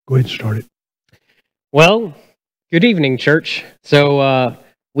Go ahead and start it. Well, good evening, church. So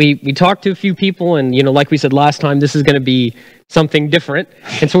we talked to a few people, and like we said last time, this is going to be something different,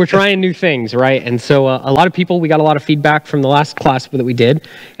 and so we're trying new things, right? And so a lot of people, we got a lot of feedback from the last class that we did,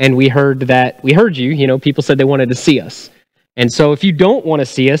 and we heard you. People said they wanted to see us, and so if you don't want to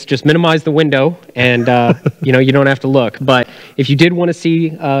see us, just minimize the window, and you don't have to look. But if you did want to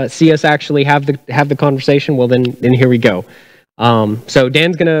see us actually have the conversation, well then here we go. So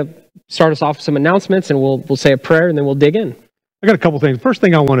Dan's going to start us off with some announcements, and we'll say a prayer, and then we'll dig in. I got a couple things. First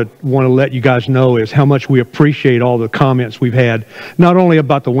thing I want to let you guys know is how much we appreciate all the comments we've had, not only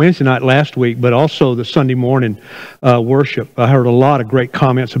about the Wednesday night last week, but also the Sunday morning worship. I heard a lot of great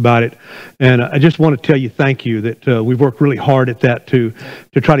comments about it, and I just want to tell you thank you that we've worked really hard at that to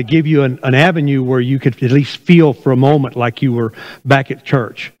try to give you an avenue where you could at least feel for a moment like you were back at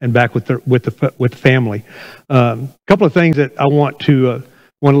church and back with the family. A couple of things that I want to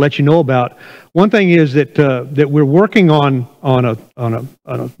let you know about. One thing is that we're working on a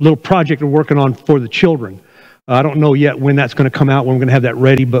little project we're working on for the children. I don't know yet when that's going to come out, when we're going to have that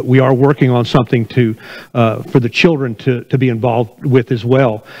ready, but we are working on something for the children to be involved with as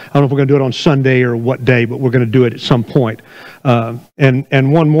well. I don't know if we're going to do it on Sunday or what day, but we're going to do it at some point.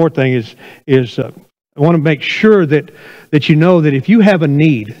 And one more thing is I want to make sure that you know that if you have a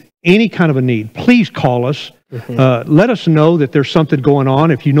need, any kind of a need, please call us. Let us know that there's something going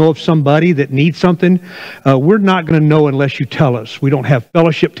on. If you know of somebody that needs something, we're not going to know unless you tell us. We don't have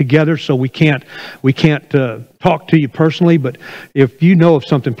fellowship together, so we can't talk to you personally. But if you know of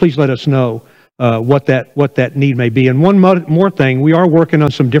something, please let us know what that need may be. And one more thing, we are working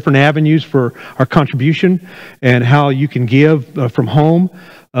on some different avenues for our contribution and how you can give from home.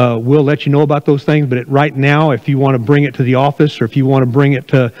 We'll let you know about those things, but right now, if you want to bring it to the office, or if you want to bring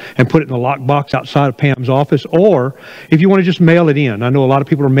it and put it in the lockbox outside of Pam's office, or if you want to just mail it in. I know a lot of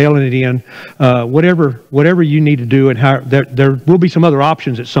people are mailing it in. Whatever you need to do, and how there will be some other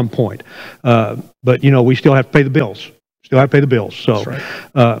options at some point. But we still have to pay the bills. So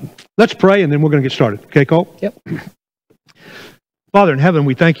right. Let's pray, and then we're going to get started. Okay, Cole? Yep. Father in heaven,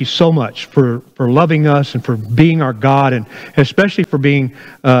 we thank you so much for loving us and for being our God, and especially for being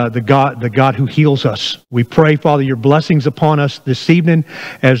the God who heals us. We pray, Father, your blessings upon us this evening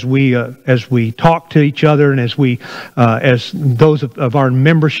as we talk to each other, and as those of our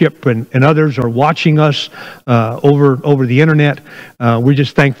membership and others are watching us over the internet. We're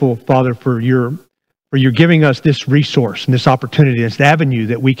just thankful, Father, for your giving us this resource and this opportunity, this avenue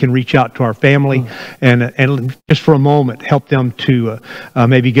that we can reach out to our family and just for a moment help them to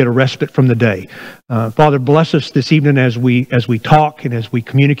maybe get a respite from the day. Father, bless us this evening as we talk and as we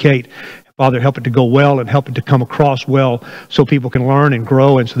communicate. Father, help it to go well and help it to come across well so people can learn and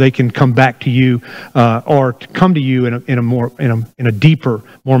grow, and so they can come back to you or to come to you in a deeper,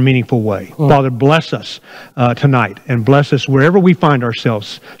 more meaningful way. Father, bless us tonight, and bless us wherever we find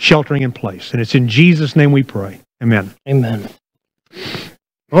ourselves sheltering in place. And it's in Jesus' name we pray. Amen. Amen.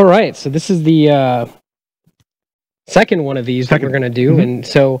 All right, so this is the second one of these that we're going to do, and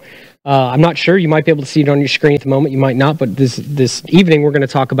so I'm not sure. You might be able to see it on your screen at the moment. You might not, but this evening we're going to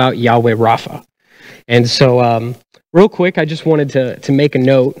talk about Yahweh Rapha. And so real quick, I just wanted to make a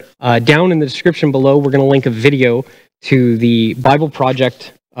note. Down in the description below, we're going to link a video to the Bible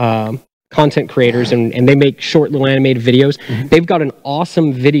Project content creators, and they make short little animated videos. They've got an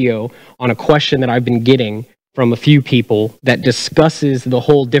awesome video on a question that I've been getting from a few people that discusses the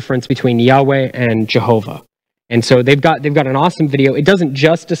whole difference between Yahweh and Jehovah. And so they've got an awesome video. It doesn't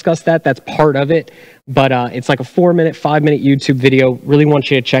just discuss that; that's part of it. But it's like a 4-minute, 5-minute YouTube video. Really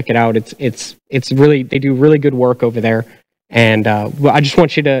want you to check it out. It's really, they do really good work over there. And I just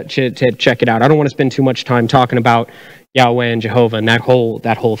want you to check it out. I don't want to spend too much time talking about Yahweh and Jehovah and that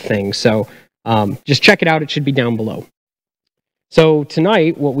whole thing. So just check it out. It should be down below. So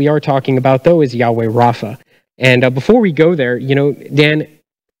tonight, what we are talking about though is Yahweh Rapha. And before we go there, Dan,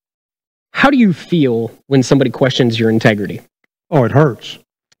 how do you feel when somebody questions your integrity? Oh, it hurts.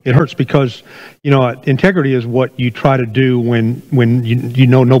 It hurts because, integrity is what you try to do when you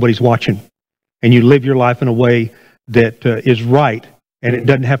know nobody's watching, and you live your life in a way that is right, and it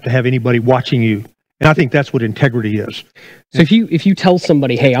doesn't have to have anybody watching you. And I think that's what integrity is. So if you tell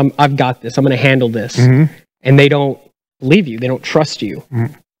somebody, hey, I've got this, I'm going to handle this, and they don't believe you, they don't trust you,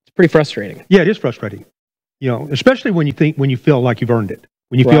 it's pretty frustrating. Yeah, it is frustrating. Especially when you feel like you've earned it.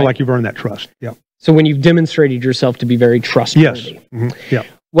 When you feel like you've earned that trust. Yeah. So when you've demonstrated yourself to be very trustworthy. Yes. Yeah.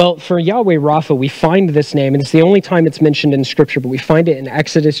 Well, for Yahweh Rapha, we find this name, and it's the only time it's mentioned in Scripture, but we find it in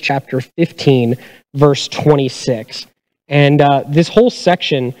Exodus chapter 15, verse 26. And this whole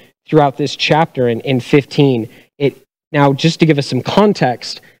section throughout this chapter in 15, now just to give us some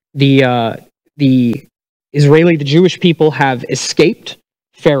context, the Jewish people have escaped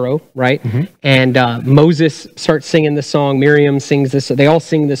Pharaoh, right? And Moses starts singing this song. Miriam sings this. They all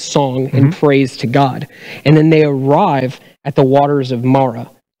sing this song in praise to God. And then they arrive at the waters of Marah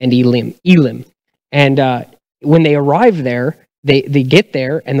and Elim. And when they arrive there, they get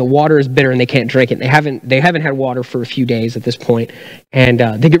there, and the water is bitter, and they can't drink it. They haven't had water for a few days at this point, and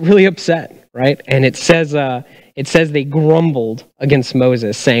they get really upset, right? And it says they grumbled against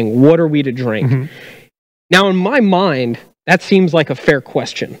Moses, saying, "What are we to drink?" Now, in my mind, that seems like a fair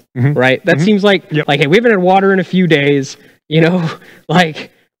question, right? That seems like, hey, we haven't had water in a few days,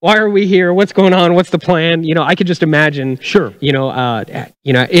 like, why are we here? What's going on? What's the plan? I could just imagine, in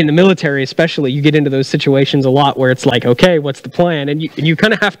the military especially, you get into those situations a lot where it's like, okay, what's the plan? And you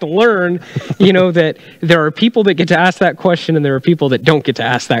kind of have to learn, that there are people that get to ask that question and there are people that don't get to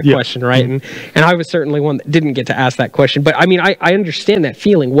ask that question, right? And I was certainly one that didn't get to ask that question. But I mean, I understand that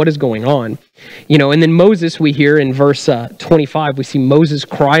feeling. What is going on? And then Moses, we hear in verse 25, we see Moses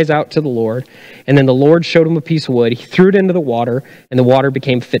cries out to the Lord, and then the Lord showed him a piece of wood. He threw it into the water, and the water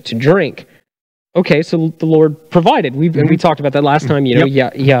became fit to drink. Okay, so the Lord provided. We talked about that last time,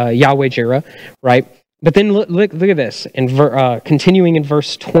 Yahweh Jireh, right? But then look at this. Continuing in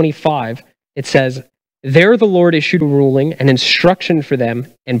verse 25, it says, "There the Lord issued a ruling and instruction for them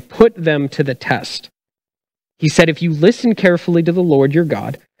and put them to the test. He said, if you listen carefully to the Lord your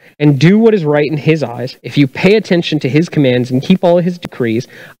God and do what is right in his eyes, if you pay attention to his commands and keep all his decrees,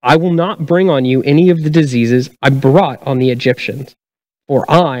 I will not bring on you any of the diseases I brought on the Egyptians. For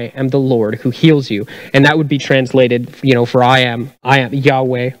I am the Lord who heals you." And that would be translated, for I am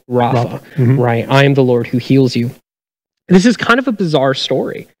Yahweh Rapha, right? I am the Lord who heals you. This is kind of a bizarre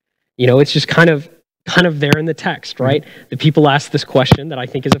story. It's just kind of there in the text, right? The people ask this question that I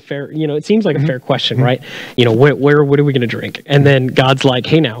think is a fair, it seems like a fair question, right? What are we going to drink? And then God's like,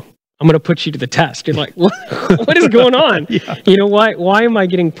 hey, now, I'm going to put you to the test. You're like, what is going on? Why am I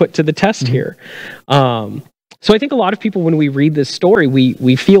getting put to the test here? So I think a lot of people, when we read this story,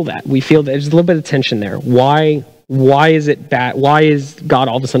 we feel that. We feel that there's a little bit of tension there. Why is it bad? Why is God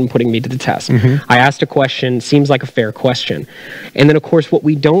all of a sudden putting me to the test? I asked a question, seems like a fair question. And then, of course, what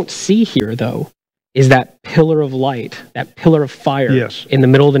we don't see here, though, is that pillar of light, that pillar of fire in the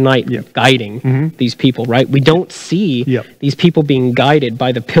middle of the night guiding these people, right? We don't see these people being guided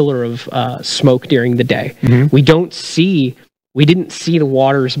by the pillar of smoke during the day. We didn't see the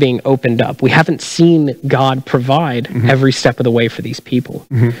waters being opened up. We haven't seen God provide every step of the way for these people.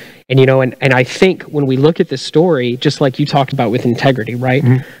 And, and I think when we look at this story, just like you talked about with integrity, right?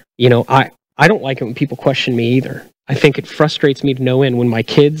 I don't like it when people question me either. I think it frustrates me to no end when my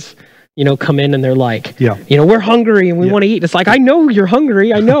kids come in and they're like, we're hungry and we want to eat. It's like, I know you're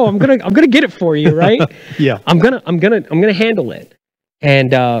hungry. I know. I'm gonna get it for you, right? I'm gonna handle it.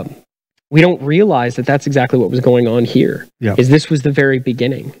 And we don't realize that that's exactly what was going on here. Is this was the very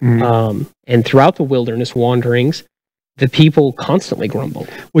beginning. And throughout the wilderness wanderings, the people constantly grumbled.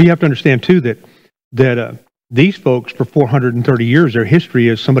 Well, you have to understand too that these folks for 430 years, their history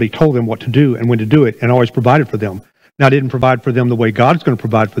is somebody told them what to do and when to do it, and always provided for them. Now, didn't provide for them the way God's going to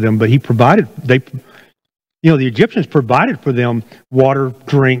provide for them, but he provided, the Egyptians provided for them water,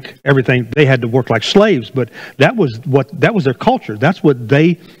 drink, everything. They had to work like slaves, but that was their culture. That's what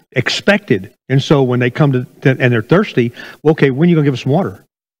they expected. And so when they come to and they're thirsty, well, okay, when are you going to give us some water?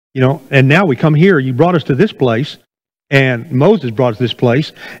 And now we come here, you brought us to this place, and Moses brought us to this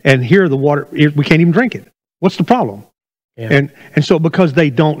place, and here the water, we can't even drink it. What's the problem? And so because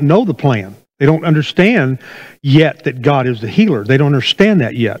they don't know the plan, they don't understand yet that God is the healer. They don't understand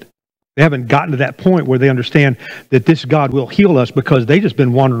that yet. They haven't gotten to that point where they understand that this God will heal us, because they just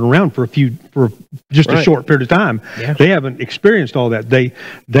been wandering around for just a short period of time. They haven't experienced all that.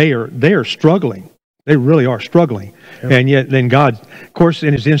 They are struggling. They really are struggling. And yet then God, of course,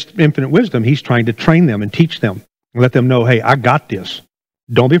 in his infinite wisdom, he's trying to train them and teach them and let them know, hey, I got this.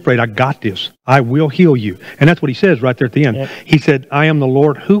 Don't be afraid. I got this. I will heal you. And that's what he says right there at the end. He said, I am the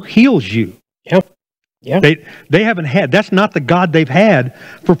Lord who heals you. They haven't had, that's not the God they've had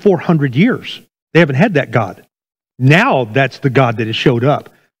for 400 years. They haven't had that God. Now that's the God that has showed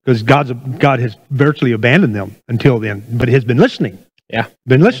up, because God has virtually abandoned them until then, but has been listening.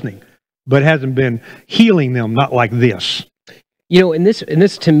 Been listening, but hasn't been healing them, not like this. And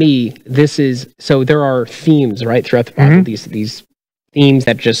this to me, this is, so there are themes, right, throughout the Bible, these themes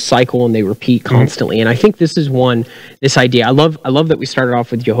that just cycle and they repeat constantly. And I think this is this idea. I love that we started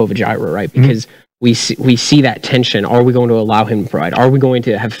off with Jehovah Jireh, right? Because we see that tension. Are we going to allow him to provide? Are we going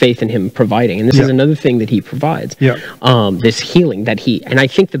to have faith in him providing? And this is another thing that he provides. This healing and I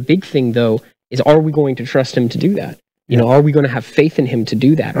think the big thing, though, is, are we going to trust him to do that? You know, are we going to have faith in him to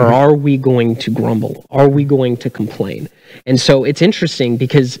do that? Or are we going to grumble? Are we going to complain? And so it's interesting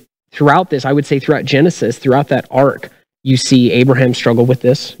because throughout this, I would say throughout Genesis, throughout that arc, you see Abraham struggle with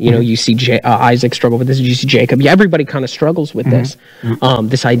this. You know, you see Isaac struggle with this. You see Jacob. Yeah, everybody kind of struggles with this.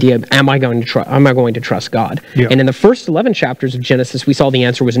 This idea of am I going to trust God? Yeah. And in the first 11 chapters of Genesis, we saw the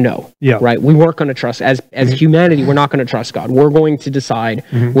answer was no. Yeah. Right? We weren't going to trust as humanity. We're not going to trust God. We're going to decide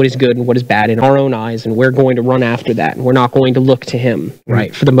what is good and what is bad in our own eyes, and we're going to run after that. And we're not going to look to Him,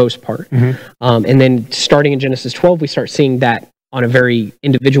 right, for the most part. And then starting in Genesis 12, we start seeing that on a very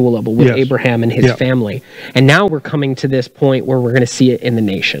individual level with Abraham and his family. And now we're coming to this point where we're going to see it in the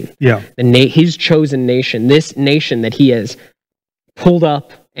nation. Yeah. His chosen nation, this nation that he has pulled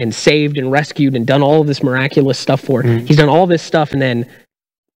up and saved and rescued and done all of this miraculous stuff for. He's done all this stuff, and then,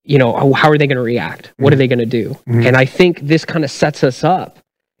 you know, how are they going to react? What are they going to do? And I think this kind of sets us up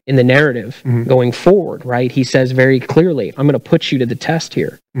in the narrative going forward, right? He says very clearly, I'm going to put you to the test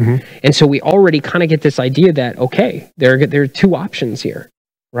here. And so we already kind of get this idea that, okay, there are two options here,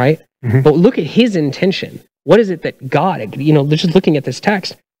 right? But look at his intention. What is it that God, you know, just looking at this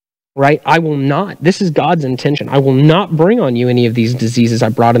text, right? I will not, this is God's intention. I will not bring on you any of these diseases I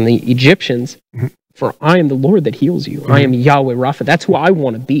brought on the Egyptians, for I am the Lord that heals you. I am Yahweh Rapha. That's who I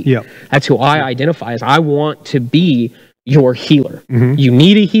want to be. That's who I identify as. I want to be your healer. You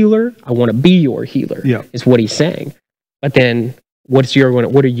need a healer. I want to be your healer. Is what he's saying. But then, what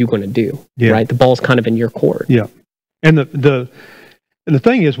are you going to do? Right, the ball's kind of in your court. And the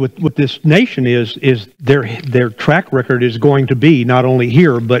thing is with this nation is their track record is going to be not only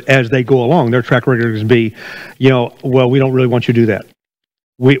here, but as they go along, their track record is going to be, you know, well, we don't really want you to do that.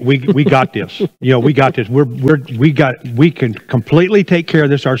 We got this. You know, we got this. We can completely take care of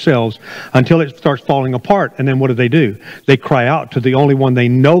this ourselves until it starts falling apart. And then what do? They cry out to the only one they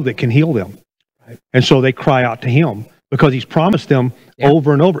know that can heal them. And so they cry out to him because he's promised them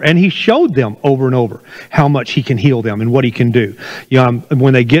over and over. And he showed them over and over how much he can heal them and what he can do. You know,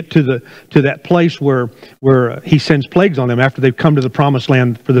 when they get to that place where he sends plagues on them after they've come to the promised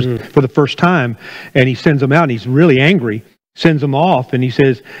land for the first time, and he sends them out and he's really angry, sends them off, and he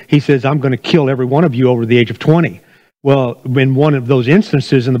says, I'm going to kill every one of you over the age of 20. Well, in one of those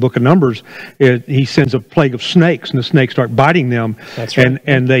instances in the book of Numbers, he sends a plague of snakes, and the snakes start biting them. That's right.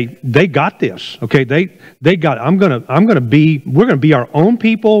 And they got this. Okay, they got. We're gonna be our own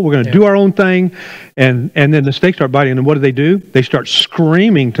people. We're gonna do our own thing, and then the snakes start biting. And what do? They start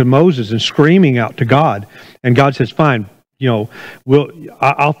screaming to Moses and screaming out to God. And God says, "Fine, you know,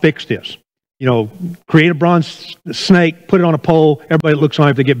 I'll fix this. You know, create a bronze snake, put it on a pole. Everybody that looks on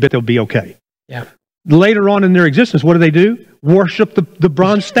it, if they get bit, they'll be okay." Yeah. Later on in their existence, what do? Worship the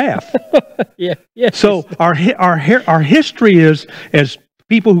bronze staff. So our history is, as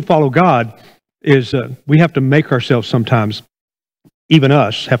people who follow God, is we have to make ourselves sometimes, even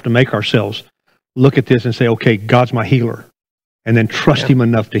us, have to make ourselves look at this and say, okay, God's my healer, and then trust Him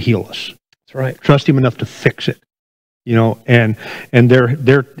enough to heal us. That's right. Trust Him enough to fix it. You know, and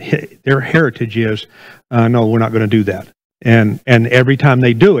their heritage is, no, we're not going to do that. And every time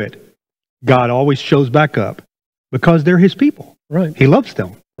they do it, God always shows back up because they're His people. Right. He loves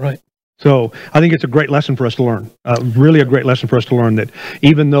them. Right. So I think it's a great lesson for us to learn. Really a great lesson for us to learn that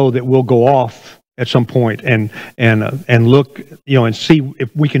even though that we'll go off at some point and look, you know, and see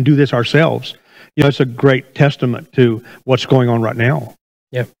if we can do this ourselves, you know, it's a great testament to what's going on right now.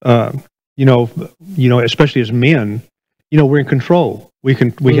 Yeah. You know, especially as men, you know, we're in control. We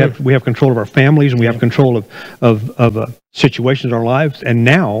have control of our families, and we have control of situations in our lives. And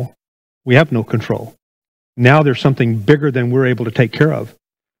now we have no control. Now there's something bigger than we're able to take care of.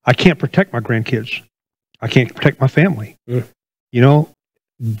 I can't protect my grandkids. I can't protect my family. You know,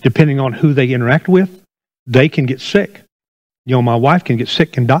 depending on who they interact with, they can get sick. You know, my wife can get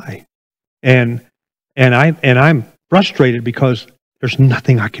sick and die, and I'm frustrated because there's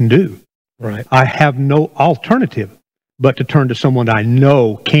nothing I can do. Right. I have no alternative but to turn to someone I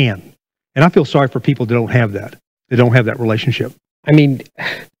know can. And I feel sorry for people that don't have that. They don't have that relationship. I mean,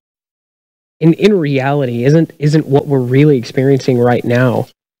 in reality, isn't what we're really experiencing right now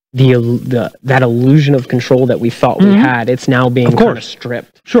that illusion of control that we thought we had? It's now being kind of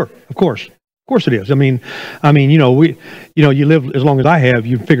stripped. Sure, of course it is. I mean, you know, you live as long as I have,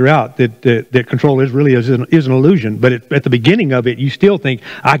 you figure out that control is an illusion. But at the beginning of it, you still think,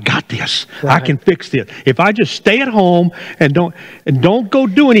 I got this. Right. I can fix this. If I just stay at home and don't go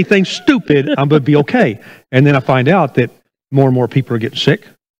do anything stupid, I'm going to be okay. And then I find out that more and more people are getting sick.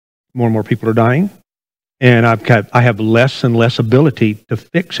 More and more people are dying, and I have less and less ability to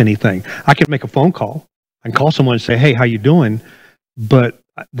fix anything. I can make a phone call. I can call someone and say, "Hey, how you doing?" But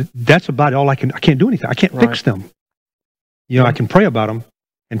that's about all I can. I can't do anything. I can't fix them. I can pray about them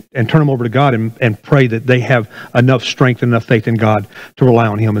and turn them over to God and pray that they have enough strength, enough faith in God to rely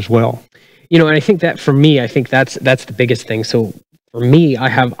on Him as well. And I think that for me, I think that's the biggest thing. So for me,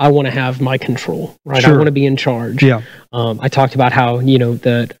 I want to have my control, right? Sure. I want to be in charge. Yeah. I talked about how,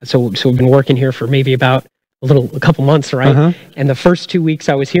 so we've been working here for maybe about a couple months, right? Uh-huh. And the first 2 weeks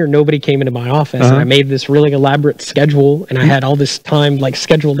I was here, nobody came into my office, and I made this really elaborate schedule, and I had all this time like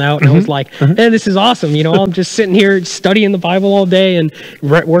scheduled out, and I was like, this is awesome. I'm just sitting here studying the Bible all day and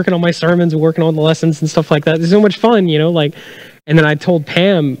working on my sermons and working on the lessons and stuff like that. It's so much fun, and then I told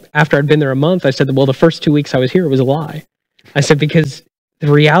Pam after I'd been there a month, I said, well, the first 2 weeks I was here, it was a lie. I said, because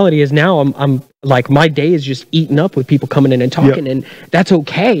the reality is now I'm like, my day is just eaten up with people coming in and talking, and that's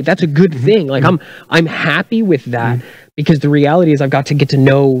okay. That's a good thing. Like I'm happy with that, because the reality is I've got to get to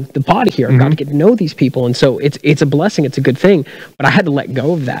know the body here. I've got to get to know these people. And so it's a blessing. It's a good thing, but I had to let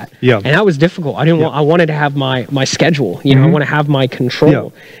go of that. Yeah. And that was difficult. I wanted to have my schedule, I want to have my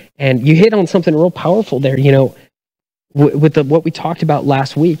control. And you hit on something real powerful there, with what we talked about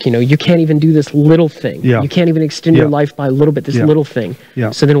last week. You can't even do this little thing. You can't even extend your life by a little bit, this little thing.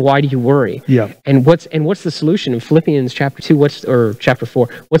 So then why do you worry? And what's the solution in Philippians chapter 2 or chapter 4?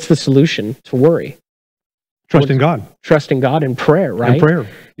 What's the solution to worry? Trusting God. Trusting God in prayer, right? In prayer.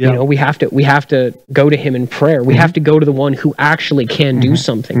 We have to go to Him in prayer. We have to go to the one who actually can do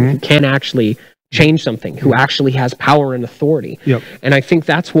something, who can actually change something, who actually has power and authority. And I think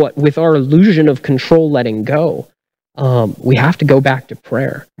that's what, with our illusion of control letting go, we have to go back to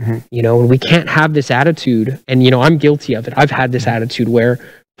prayer, and we can't have this attitude. And, I'm guilty of it. I've had this attitude where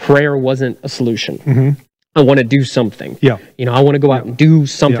prayer wasn't a solution. I want to do something. I want to go out and do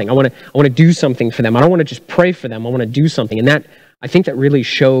something. I want to do something for them. I don't want to just pray for them. I want to do something. And I think that really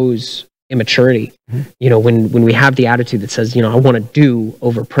shows immaturity. When we have the attitude that says, I want to do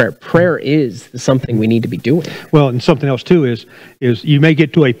over prayer. Prayer is something we need to be doing. Well, and something else too is you may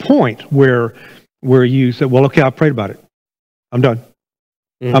get to a point where you say, well, okay, I prayed about it. I'm done.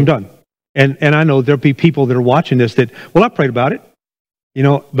 I'm done. And I know there'll be people that are watching this that, well, I prayed about it,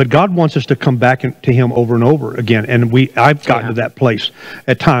 but God wants us to come back to Him over and over again. And I've gotten to that place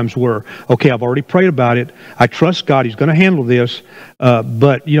at times where, okay, I've already prayed about it. I trust God. He's going to handle this.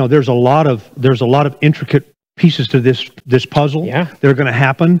 But there's a lot of intricate pieces to this puzzle. That are going to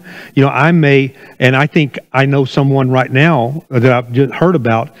happen. And I think I know someone right now that I've just heard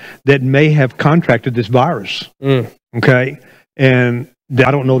about that may have contracted this virus. Okay. And I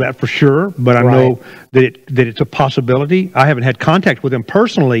don't know that for sure, but I know that it's a possibility. I haven't had contact with them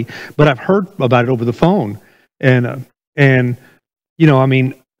personally, but I've heard about it over the phone. And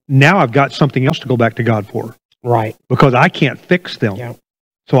now I've got something else to go back to God for. Right. Because I can't fix them.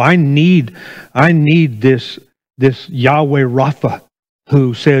 So I need this Yahweh Rapha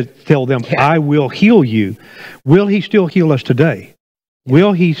who says, tell them, I will heal you. Will He still heal us today?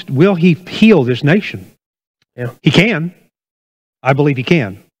 Will He heal this nation? He can. I believe He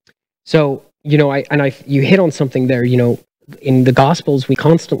can. So, you hit on something there. In the Gospels, we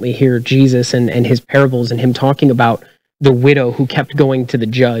constantly hear Jesus and His parables and Him talking about the widow who kept going to the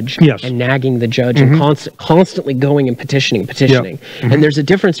judge and nagging the judge and constantly going and petitioning. And there's a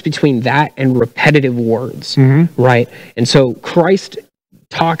difference between that and repetitive words, right? And so Christ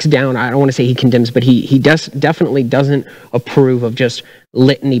talks down, I don't want to say He condemns, but he definitely doesn't approve of just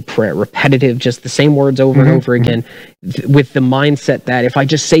litany prayer, repetitive, just the same words over and over again, with the mindset that if I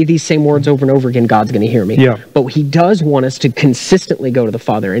just say these same words over and over again, God's going to hear me. But He does want us to consistently go to the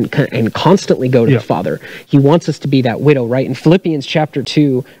Father and constantly go to the Father. He wants us to be that widow, right? In Philippians chapter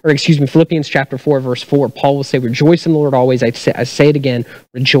 4, verse 4, Paul will say, rejoice in the Lord always. I say it again,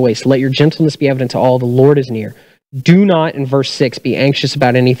 rejoice. Let your gentleness be evident to all. The Lord is near. Do not, in verse 6, be anxious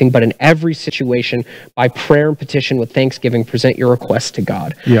about anything, but in every situation, by prayer and petition with thanksgiving, present your requests to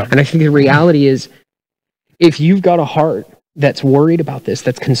God. And I think the reality is, if you've got a heart that's worried about this,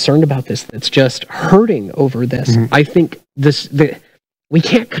 that's concerned about this, that's just hurting over this, I think we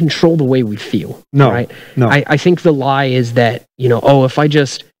can't control the way we feel. Right? I think the lie is that, if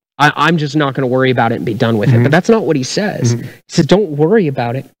I'm just not going to worry about it and be done with it. But that's not what He says. He says, don't worry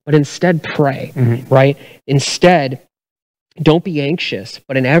about it, but instead pray, right? Instead, don't be anxious,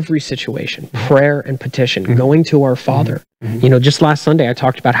 but in every situation, prayer and petition, going to our Father. Just last Sunday, I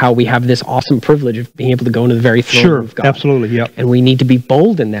talked about how we have this awesome privilege of being able to go into the very throne of God. Absolutely, and we need to be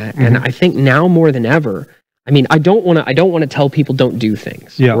bold in that. And I think now more than ever, I don't want to tell people don't do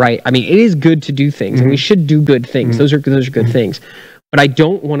things, right? It is good to do things, and we should do good things. Those are good things. But I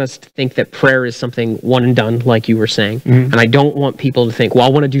don't want us to think that prayer is something one and done, like you were saying. And I don't want people to think, well, I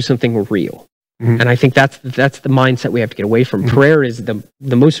want to do something real. And I think that's the mindset we have to get away from. Prayer is the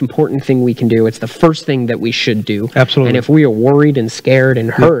most important thing we can do. It's the first thing that we should do. Absolutely. And if we are worried and scared and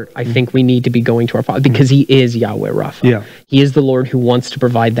hurt, I think we need to be going to our Father, because He is Yahweh Rapha. Yeah. He is the Lord who wants to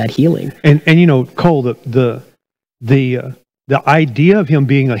provide that healing. And Cole, the idea of Him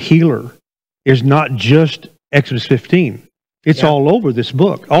being a healer is not just Exodus 15. It's all over this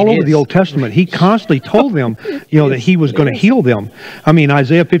book, all over the Old Testament. He constantly told them, that He was going to heal them. I mean,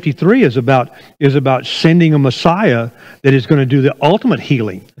 Isaiah 53 is about sending a Messiah that is going to do the ultimate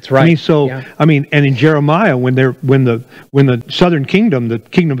healing. That's right. I mean, and in Jeremiah, when the southern kingdom, the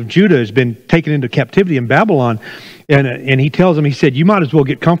kingdom of Judah, has been taken into captivity in Babylon, and He tells them, He said, you might as well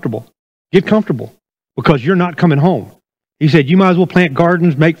get comfortable, because you're not coming home. He said, you might as well plant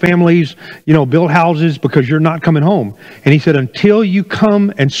gardens, make families, build houses, because you're not coming home. And He said, until you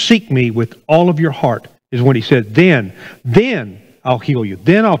come and seek me with all of your heart, is when He said, then I'll heal you.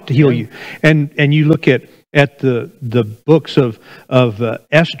 Then I'll heal you. And you look at the books of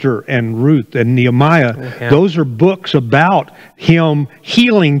Esther and Ruth and Nehemiah. Those are books about Him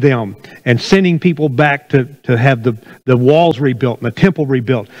healing them and sending people back to have the walls rebuilt and the temple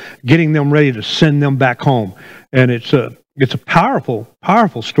rebuilt, getting them ready to send them back home. And it's a powerful,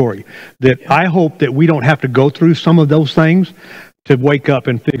 powerful story that I hope that we don't have to go through some of those things to wake up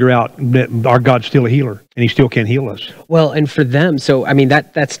and figure out that our God's still a healer and He still can heal us. Well, and for them, so I mean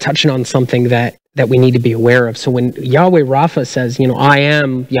that's touching on something that we need to be aware of. So when Yahweh Rapha says, I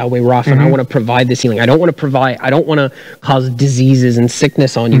am Yahweh Rapha, and I want to provide this healing. I don't want to cause diseases and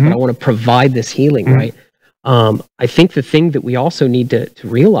sickness on you, but I want to provide this healing, right? I think the thing that we also need to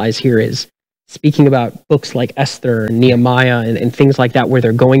realize here is, speaking about books like Esther and Nehemiah and things like that, where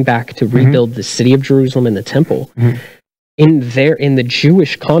they're going back to rebuild the city of Jerusalem and the temple, in the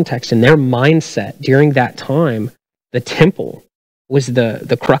Jewish context, in their mindset during that time, the temple was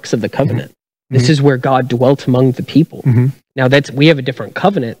the crux of the covenant. This is where God dwelt among the people. Now we have a different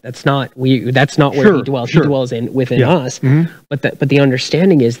covenant. That's not where He dwells. He dwells within us. But the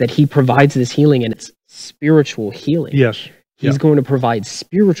understanding is that He provides this healing, and it's spiritual healing. Yes. He's going to provide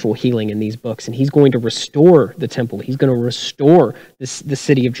spiritual healing in these books, and He's going to restore the temple. He's going to restore the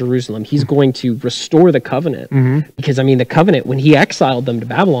city of Jerusalem. He's going to restore the covenant. Because, the covenant, when He exiled them to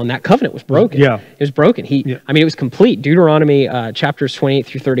Babylon, that covenant was broken. Yeah. It was broken. It was complete. Deuteronomy chapters 28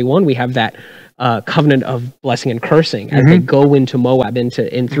 through 31, we have that covenant of blessing and cursing as they go into Moab,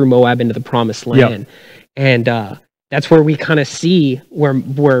 through Moab into the promised land. And that's where we kind of see where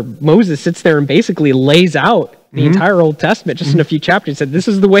Moses sits there and basically lays out the entire Old Testament just in a few chapters. He said, this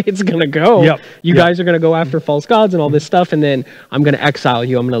is the way it's going to go. You guys are going to go after false gods and all this stuff, and then I'm going to exile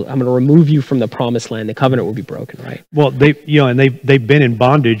you. I'm going to remove you from the promised land. The covenant will be broken, right? Well, they've been in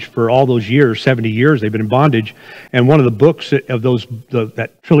bondage for all those years, 70 years. They've been in bondage, and one of the books of that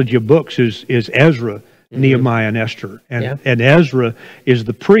trilogy of books is Ezra, Nehemiah, and Esther, and Ezra is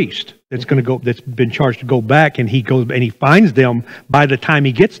the priest that's that's been charged to go back, and he goes and he finds them by the time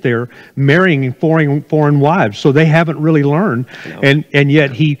he gets there marrying foreign wives. So they haven't really learned, and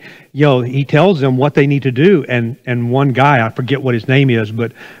yet he tells them what they need to do. And one guy, I forget what his name is,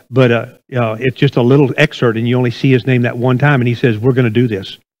 but it's just a little excerpt, and you only see his name that one time, and he says, "We're going to do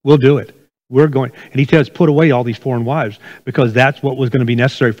this. We'll do it. We're going." And he tells, "Put away all these foreign wives," because that's what was going to be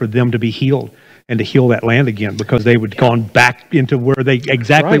necessary for them to be healed and to heal that land again, because they would gone back into where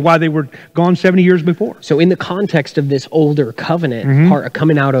why they were gone 70 years before. So in the context of this older covenant, part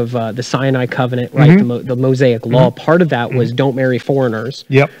coming out of the Sinai covenant, right, the Mosaic law, part of that was don't marry foreigners.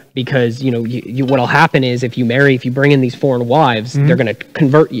 Because what'll happen is if you bring in these foreign wives, they're going to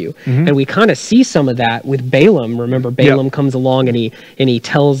convert you. And we kind of see some of that with Balaam. Remember, Balaam comes along and he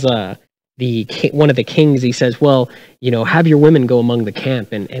tells one of the kings, he says, well, have your women go among the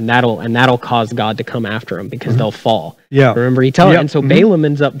camp, and that'll cause God to come after them, because they'll fall. Remember, he tells, and so Balaam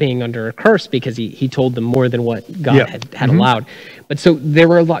ends up being under a curse because he told them more than what God had allowed. But so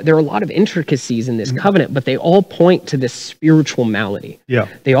there are a lot of intricacies in this covenant, but they all point to this spiritual malady.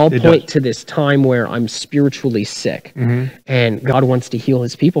 They all point to this time where I'm spiritually sick, and God wants to heal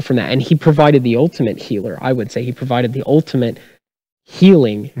His people from that. And He provided the ultimate healer. I would say He provided the ultimate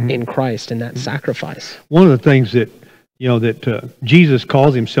healing in Christ and that sacrifice. One of the things that Jesus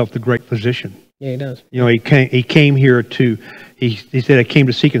calls Himself the great physician. Yeah, He does. He came here he said, I came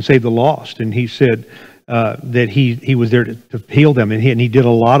to seek and save the lost, and He said that he was there to heal them, and he did a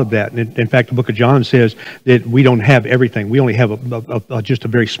lot of that. And in fact, the book of John says that we don't have everything. We only have just a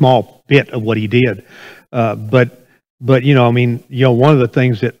very small bit of what He did. But one of the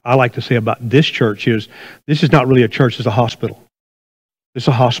things that I like to say about this church is this is not really a church, it's a hospital. It's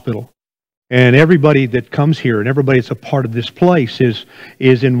a hospital. And everybody that comes here and everybody that's a part of this place is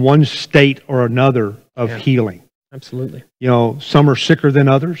in one state or another of healing. Absolutely. You know, some are sicker than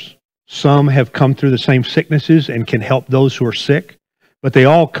others. Some have come through the same sicknesses and can help those who are sick. But they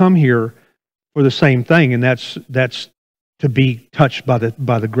all come here for the same thing, and that's to be touched by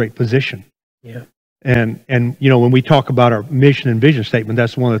the great physician. Yeah. And you know, when we talk about our mission and vision statement,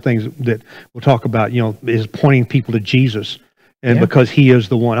 that's one of the things that we'll talk about, you know, is pointing people to Jesus. And because he is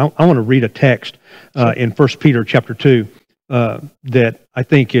the one. I want to read a text in 1 Peter chapter 2 that I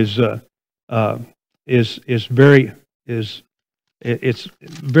think is very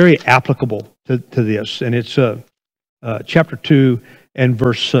applicable to this. And it's chapter 2 and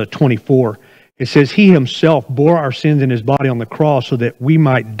verse 24. It says, "He himself bore our sins in his body on the cross so that we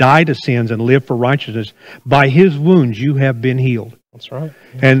might die to sins and live for righteousness. By his wounds you have been healed." That's right.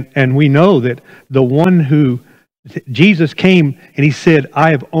 Yeah. And we know that the one who Jesus came and he said,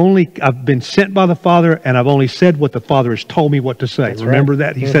 I've been sent by the Father, and I've only said what the Father has told me what to say. That's Remember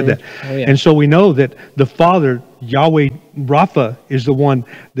right. that? He said that. Oh, yeah. And so we know that the Father, Yahweh Rapha, is the one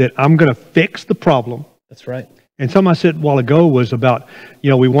that I'm going to fix the problem. That's right. And something I said a while ago was about,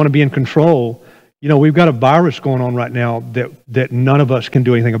 you know, we want to be in control. You know, we've got a virus going on right now that none of us can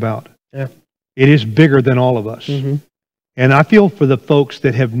do anything about. Yeah. It is bigger than all of us. Mm-hmm. And I feel for the folks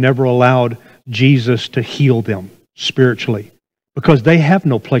that have never allowed Jesus to heal them spiritually, because they have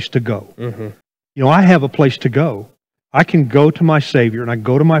no place to go. Mm-hmm. You know, I have a place to go. I can go to my Savior and I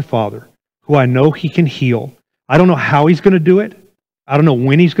go to my Father, who I know he can heal. I don't know how he's going to do it. I don't know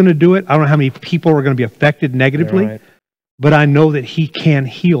when he's going to do it. I don't know how many people are going to be affected negatively. Right. But I know that he can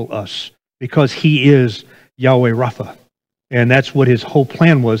heal us because he is Yahweh Rapha. And that's what his whole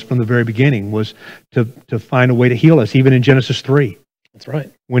plan was from the very beginning, was to find a way to heal us, even in Genesis 3. That's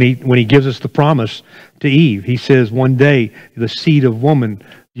right. When he gives us the promise to Eve, he says, one day the seed of woman,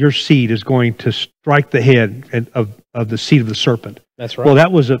 your seed is going to strike the head of the seed of the serpent. That's right. Well,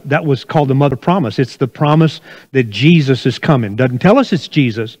 that was called the mother promise. It's the promise that Jesus is coming. Doesn't tell us it's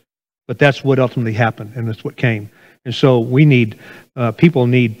Jesus, but that's what ultimately happened, and that's what came. And so we need, people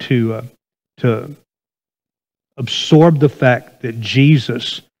need to absorb the fact that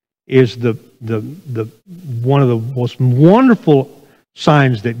Jesus is the one of the most wonderful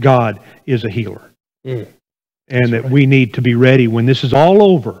signs that God is a healer. And that we need to be ready when this is all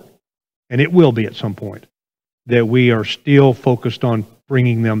over, and it will be at some point, that we are still focused on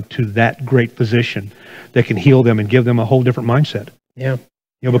bringing them to that great physician that can heal them and give them a whole different mindset. Yeah.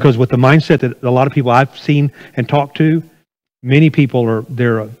 You know, because with the mindset that a lot of people I've seen and talked to, many people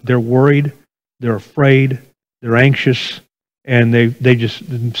they're worried, they're afraid, they're anxious, and they just,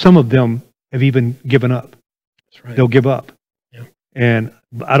 some of them have even given up. That's right. They'll give up. Yeah. And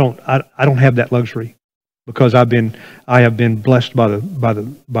I don't have that luxury, because I have been blessed by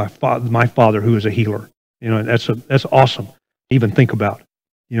my Father, who is a healer. You know, and that's awesome to even think about.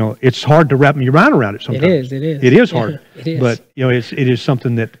 You know, it's hard to wrap your mind around it sometimes. It is. It is hard. It is. But you know, it is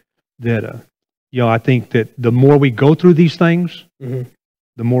something that you know, I think that the more we go through these things, mm-hmm.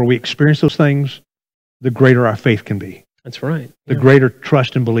 the more we experience those things, the greater our faith can be. That's right. The greater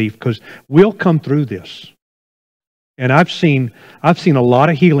trust and belief, because we'll come through this. And I've seen a lot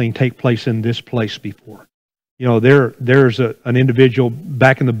of healing take place in this place before. You know, there's an individual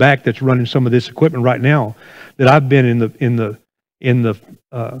back in the back that's running some of this equipment right now that I've been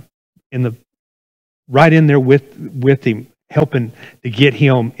right in there with him, helping to get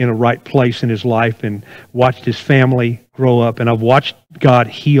him in a right place in his life, and watched his family grow up. And I've watched God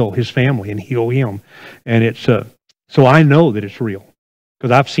heal his family and heal him. And it's so I know that it's real,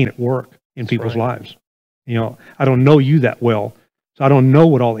 because I've seen it work in people's lives. You know, I don't know you that well, so I don't know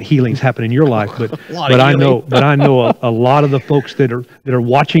what all the healings happen in your life, but I know a lot of the folks that are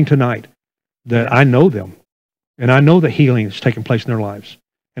watching tonight, that I know them, and I know the healing that's taking place in their lives,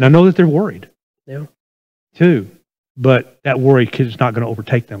 and I know that they're worried, too. But that worry is not going to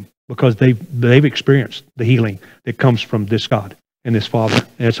overtake them, because they've experienced the healing that comes from this God and this Father,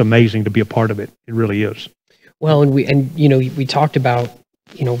 and it's amazing to be a part of it. It really is. Well, and you know, we talked about,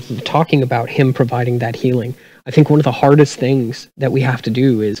 you know, talking about him providing that healing. I think one of the hardest things that we have to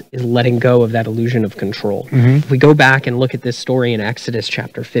do is letting go of that illusion of control. Mm-hmm. If we go back and look at this story in Exodus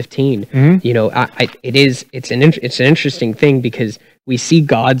chapter 15, mm-hmm. you know, it's an interesting thing, because we see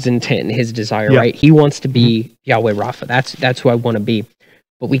God's intent and his desire, right? He wants to be mm-hmm. Yahweh Rapha. That's who I want to be.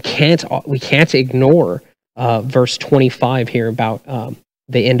 But we can't ignore verse 25 here, about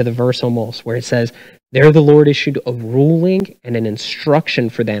the end of the verse almost, where it says, "There the Lord issued a ruling and an instruction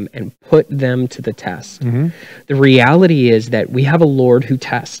for them and put them to the test." Mm-hmm. The reality is that we have a Lord who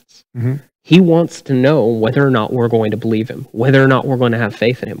tests. Mm-hmm. He wants to know whether or not we're going to believe him, whether or not we're going to have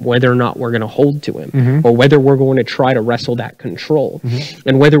faith in him, whether or not we're going to hold to him, or whether we're going to try to wrestle that control.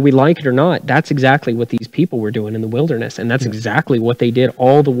 And whether we like it or not, that's exactly what these people were doing in the wilderness. And that's exactly what they did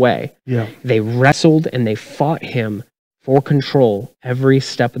all the way. Yeah. They wrestled and they fought him for control every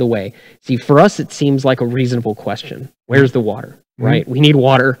step of the way. See, for us, it seems like a reasonable question. Where's the water, right? We need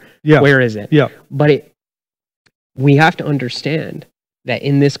water. Yeah. Where is it? Yeah. But we have to understand that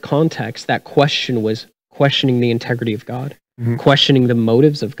in this context, that question was questioning the integrity of God, questioning the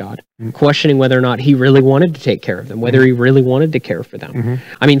motives of God, questioning whether or not he really wanted to take care of them, whether he really wanted to care for them.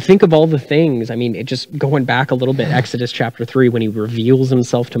 I mean, think of all the things. I mean, it just going back a little bit, Exodus chapter 3, when he reveals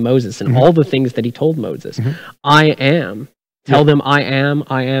himself to Moses and all the things that he told Moses. I am. Tell them I am,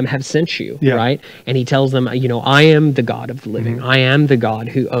 have sent you, right? And he tells them, you know, I am the God of the living. I am the God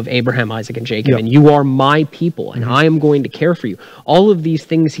of Abraham, Isaac, and Jacob, and you are my people, and I am going to care for you. All of these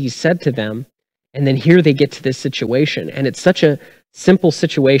things he said to them, and then here they get to this situation, and it's such a simple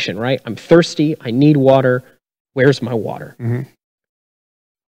situation, right? I'm thirsty, I need water, where's my water?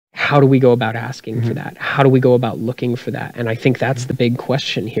 How do we go about asking for that? How do we go about looking for that? And I think that's the big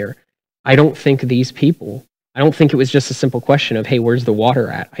question here. I don't think it was just a simple question of, hey, where's the water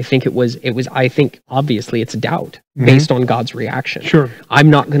at? I think I think obviously it's doubt based on God's reaction. Sure. I'm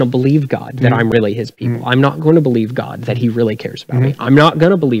not going to believe God that I'm really his people. I'm not going to believe God that he really cares about me. I'm not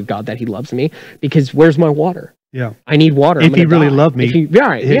going to believe God that he loves me, because where's my water? Yeah. I need water. If he really loved me,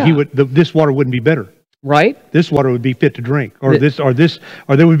 he would, this water wouldn't be better. Right? This water would be fit to drink, or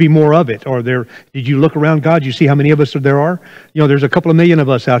there would be more of it. Or did you look around, God? You see how many of us there are? You know, there's a couple of million of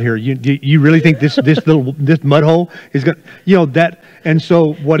us out here. You really think this mud hole is going? You know that, and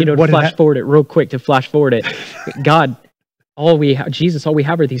so what? You know, to flash forward it, God, all we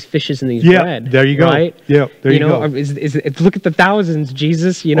have are these fishes and these bread. There you go. Right? Yeah, there you go. Look at the thousands,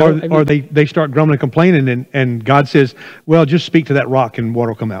 Jesus. You know, or they start grumbling and complaining, and God says, well, just speak to that rock and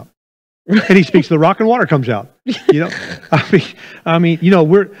water will come out. And he speaks to the rock and water comes out. You know, I mean, you know,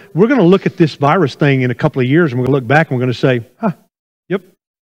 we're going to look at this virus thing in a couple of years, and we're going to look back and we're going to say, yep,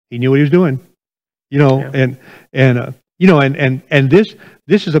 he knew what he was doing. You know, and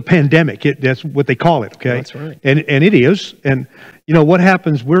this is a pandemic. That's what they call it. Okay, that's right. And it is. And you know what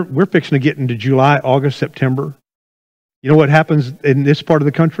happens? We're fixing to get into July, August, September. You know what happens in this part of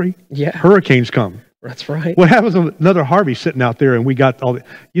the country? Yeah, hurricanes come. That's right. What happens when another Harvey sitting out there and we got all the,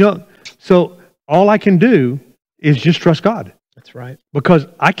 you know, so all I can do is just trust God. That's right. Because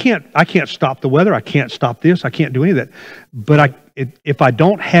I can't stop the weather. I can't stop this. I can't do any of that. But if I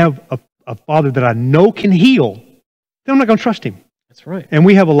don't have a Father that I know can heal, then I'm not going to trust him. That's right. And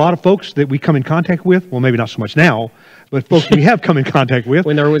we have a lot of folks that we come in contact with. Well, maybe not so much now, but folks we have come in contact with.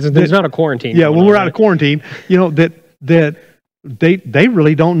 When there's not a quarantine. Yeah, when we're out of quarantine, you know, that they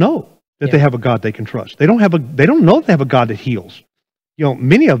really don't know that they have a God they can trust. They don't know they have a God that heals. You know,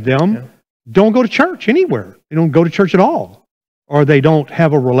 many of them don't go to church anywhere. They don't go to church at all. Or they don't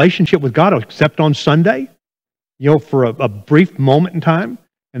have a relationship with God except on Sunday, you know, for a brief moment in time.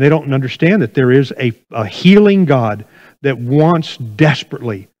 And they don't understand that there is a healing God that wants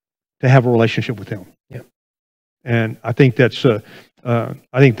desperately to have a relationship with him. Yeah. And I think that's I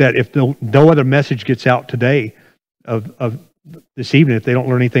think that if no other message gets out today of this evening, if they don't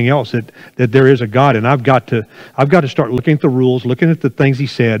learn anything else, that there is a God, and I've got to start looking at the rules, looking at the things he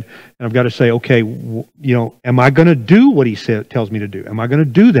said, and I've got to say, okay, you know, am I going to do what he tells me to do? Am I going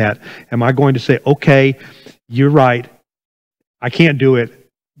to do that? Am I going to say, okay, you're right, I can't do it.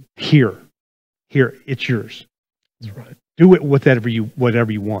 Here, it's yours. That's right. Do it whatever you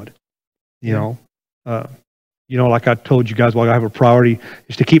want. You know. You know, like I told you guys, I have a priority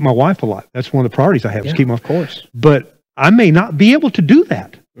is to keep my wife alive. That's one of the priorities I have. Is keep my. Of course. But I may not be able to do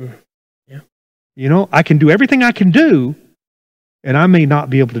that. Yeah. You know, I can do everything I can do, and I may not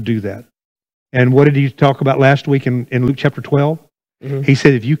be able to do that. And what did he talk about last week in Luke chapter 12? He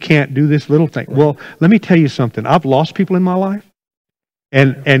said, if you can't do this little thing. Well, let me tell you something. I've lost people in my life,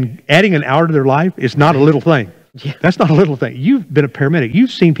 and adding an hour to their life is not a little thing. Yeah. That's not a little thing. You've been a paramedic.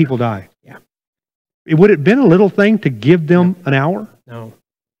 You've seen people die. Yeah. Would it have been a little thing to give them an hour? No.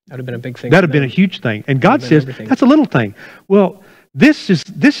 That would have been a big thing. That would have been a huge thing. And God says, that's a little thing. Well, this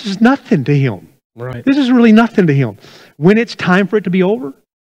is nothing to him. Right. This is really nothing to him. When it's time for it to be over,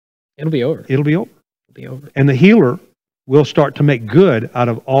 it'll be over. It'll be over. It'll be over. And the healer will start to make good out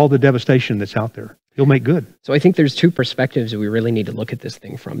of all the devastation that's out there. He'll make good. So I think there's two perspectives that we really need to look at this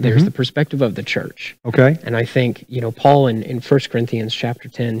thing from. There's the perspective of the church. Okay. And I think, you know, Paul in 1 Corinthians chapter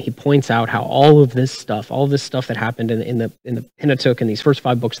 10, he points out how all of this stuff that happened in the Pentateuch and these first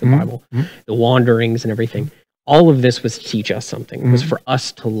 5 books of the Bible, the wanderings and everything, all of this was to teach us something. It was for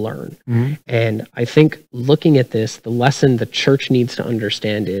us to learn. And I think looking at this, the lesson the church needs to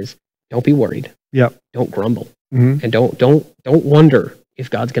understand is don't be worried. Yep. Don't grumble. And don't wonder if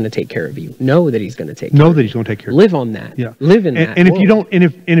God's going to take care of you. Know that He's going to take care of you. Know that He's going to take care of you. Live on that. Yeah. Live in that. And if you don't,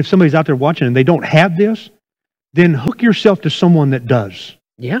 and if somebody's out there watching and they don't have this, then hook yourself to someone that does.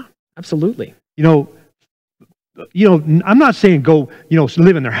 Yeah, absolutely. You know, I'm not saying go,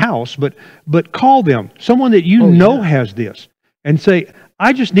 live in their house, but call them, someone that has this, and say,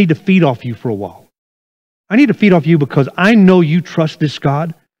 I just need to feed off you for a while. I need to feed off you because I know you trust this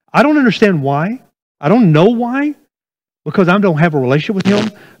God. I don't understand why. I don't know why, because I don't have a relationship with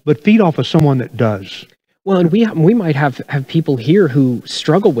Him, but feed off of someone that does. Well, and we might have people here who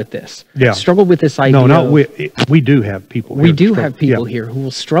struggle with this. Yeah. Struggle with this idea. No, not we do have people. We do have people here who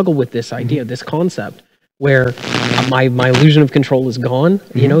will struggle with this idea, this concept, where my illusion of control is gone.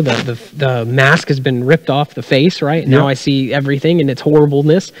 You know, the mask has been ripped off the face, right? Now I see everything and its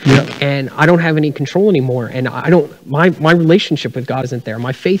horribleness, and I don't have any control anymore. And my relationship with God isn't there.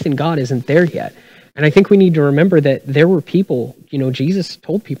 My faith in God isn't there yet. And I think we need to remember that there were people, Jesus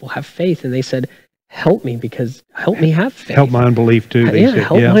told people, have faith, and they said, help me have faith. Help my unbelief too.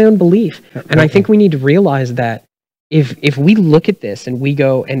 Help my unbelief. And I think we need to realize that if we look at this and we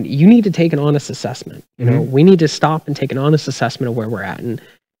go, and you need to take an honest assessment, we need to stop and take an honest assessment of where we're at. And,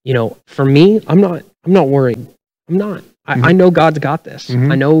 for me, I'm not worried. I'm not. I know God's got this.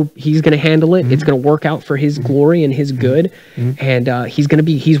 I know He's going to handle it. It's going to work out for His glory and His good. And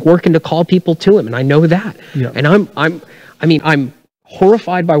He's working to call people to Him. And I know that. And I'm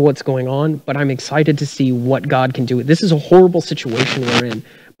horrified by what's going on, but I'm excited to see what God can do. This is a horrible situation we're in,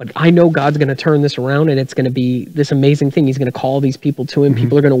 but I know God's going to turn this around, and it's going to be this amazing thing. He's going to call these people to Him.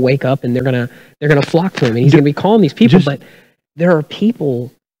 People are going to wake up, and they're going to flock to Him, and He's going to be calling these people. But there are people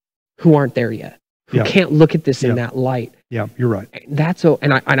who aren't there yet, who can't look at this in that light. Yeah, you're right.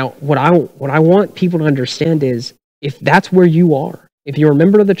 And I know what I want people to understand is, if that's where you are, if you're a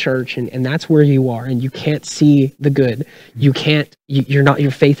member of the church and that's where you are, and you can't see the good, your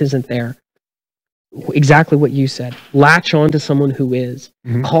faith isn't there. Exactly what you said. Latch on to someone who is.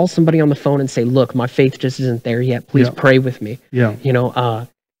 Call somebody on the phone and say, look, my faith just isn't there yet. Please pray with me.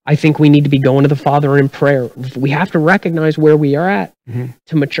 I think we need to be going to the Father in prayer. We have to recognize where we are at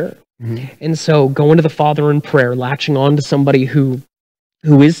to mature. And so going to the Father in prayer, latching on to somebody who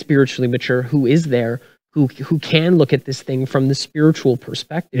is spiritually mature, who is there, who can look at this thing from the spiritual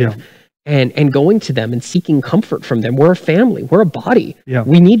perspective, and going to them and seeking comfort from them. We're a family. We're a body.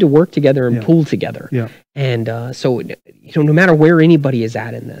 We need to work together and pull together. And so no matter where anybody is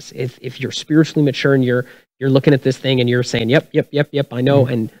at in this, if you're spiritually mature and you're looking at this thing and you're saying, yep, I know,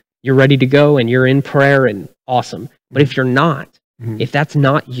 and you're ready to go and you're in prayer, and awesome. But if you're not, if that's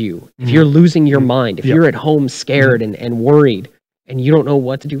not you, if you're losing your mind, if you're at home scared and worried and you don't know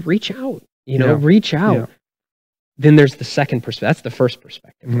what to do, reach out. Reach out. Then there's the second perspective. That's the first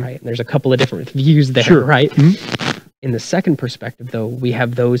perspective, right? And there's a couple of different views there, right? In the second perspective, though, we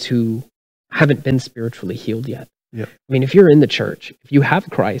have those who haven't been spiritually healed yet. I mean, if you're in the church, if you have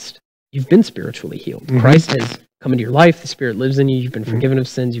Christ, you've been spiritually healed. Christ has come into your life. The Spirit lives in you. You've been forgiven of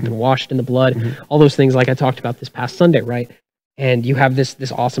sins. You've been washed in the blood. All those things like I talked about this past Sunday, right? And you have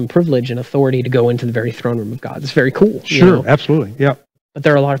this awesome privilege and authority to go into the very throne room of God. It's very cool. Sure, absolutely, yeah. But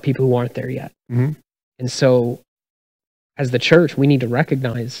there are a lot of people who aren't there yet. And so, as the church, we need to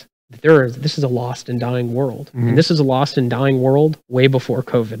recognize that this is a lost and dying world. And this is a lost and dying world way before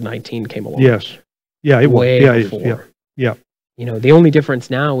COVID-19 came along. Yes. Yeah, it was. Way before. Yeah. The only difference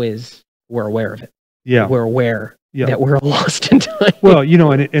now is we're aware of it. Yeah. We're aware that we're lost and dying. Well,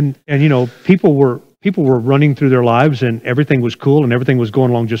 and people were running through their lives and everything was cool and everything was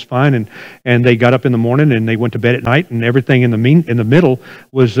going along just fine, and they got up in the morning and they went to bed at night, and everything in the middle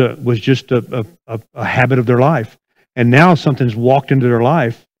was just a habit of their life. And now something's walked into their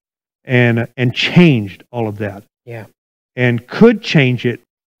life and changed all of that. Yeah. And could change it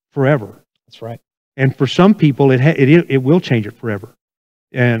forever. That's right. And for some people it will change it forever.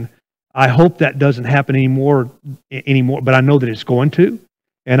 And I hope that doesn't happen anymore, but I know that it's going to.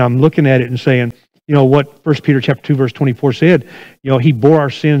 And I'm looking at it and saying, what 1 Peter chapter 2 verse 24 said, He bore our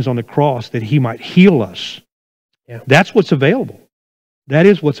sins on the cross that He might heal us. Yeah. That's what's available. That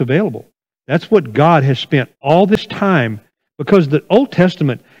is what's available. That's what God has spent all this time, because the Old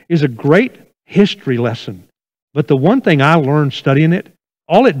Testament is a great history lesson. But the one thing I learned studying it,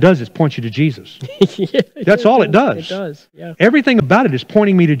 all it does is point you to Jesus. That's all it does. It does, yeah. Everything about it is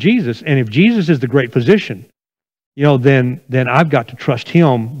pointing me to Jesus. And if Jesus is the great physician, then I've got to trust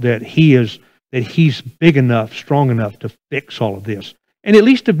Him that He's big enough, strong enough to fix all of this. And at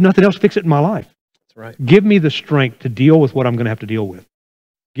least, if nothing else, fix it in my life. That's right. Give me the strength to deal with what I'm going to have to deal with.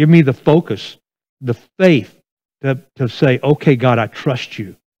 Give me the focus, the faith to say, okay, God, I trust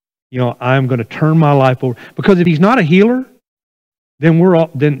you. I'm going to turn my life over. Because if he's not a healer,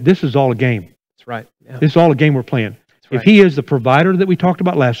 then this is all a game. That's right. Yeah. This is all a game we're playing. Right. If he is the provider that we talked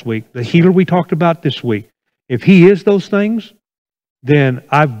about last week, the healer we talked about this week, if he is those things, then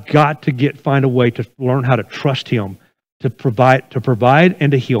I've got to find a way to learn how to trust him to provide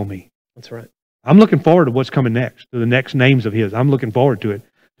and to heal me. That's right. I'm looking forward to what's coming next, to the next names of his. I'm looking forward to it,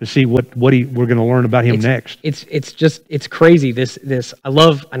 to see what we're going to learn about him next. It's crazy. This I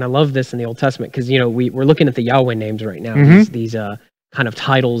love this in the Old Testament, because we're looking at the Yahweh names right now. Mm-hmm. These kind of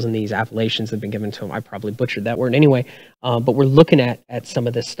titles and these appellations that have been given to him. I probably butchered that word anyway, but we're looking at some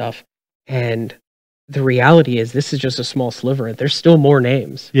of this stuff, and the reality is this is just a small sliver. There's still more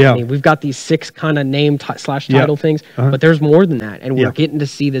names. Yeah. I mean, we've got these 6 kind of name slash title things, but there's more than that, and we're getting to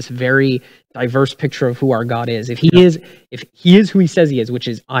see this very diverse picture of who our God is. If he is who he says he is, which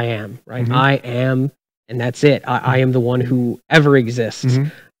is I am, right? Mm-hmm. I am, and that's it. I am the one who ever exists.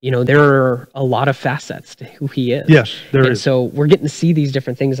 Mm-hmm. There are a lot of facets to who he is. Yes, there is. So we're getting to see these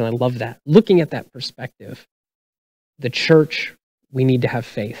different things, and I love that. Looking at that perspective, the church, we need to have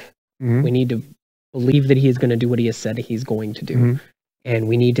faith. Mm-hmm. We need to believe that he is going to do what he has said he's going to do. Mm-hmm. And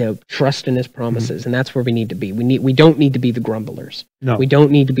we need to trust in his promises, and that's where we need to be. We don't need to be the grumblers. No. We don't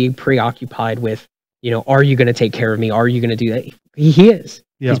need to be preoccupied with, are you going to take care of me? Are you going to do that? He is.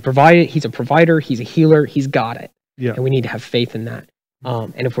 Yeah. He's a provider. He's a healer. He's got it. Yeah. And we need to have faith in that.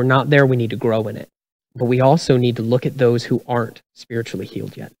 And if we're not there, we need to grow in it. But we also need to look at those who aren't spiritually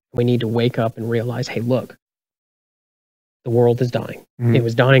healed yet. We need to wake up and realize, hey, look, the world is dying. Mm-hmm. It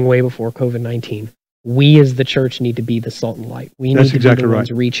was dying way before COVID-19. We as the church need to be the salt and light. We need to be the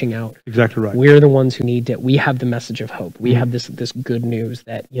ones reaching out. Exactly right. We're the ones who need to. We have the message of hope. We have this good news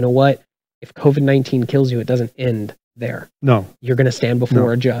that, you know what? If COVID-19 kills you, it doesn't end there. No. You're going to stand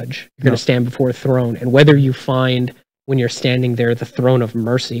before a judge. You're going to stand before a throne. And whether you find, when you're standing there, the throne of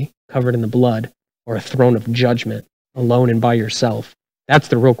mercy covered in the blood, or a throne of judgment alone and by yourself, that's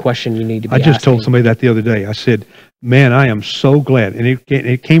the real question you need to be asking. I just told somebody that the other day. I said, man, I am so glad. And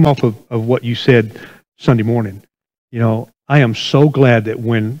it came off of what you said Sunday morning. I am so glad that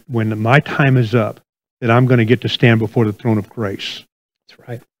when my time is up, that I'm going to get to stand before the throne of grace. That's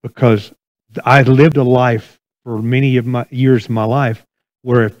right. Because I lived a life for many of my years of my life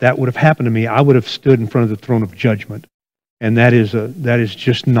where if that would have happened to me, I would have stood in front of the throne of judgment. And that is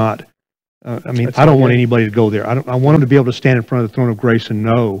just not, I don't want anybody to go there. I want them to be able to stand in front of the throne of grace and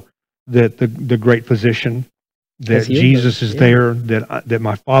know that the great physician, that Jesus is there, that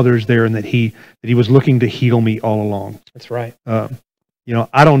my Father is there, and that he was looking to heal me all along. That's right. I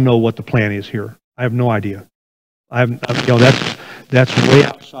don't know what the plan is here. I have no idea. That's way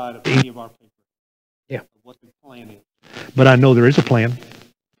outside of any of our papers. Yeah. What the plan is. But I know there is a plan.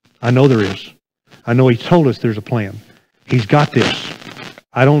 I know there is. I know he told us there's a plan. He's got this.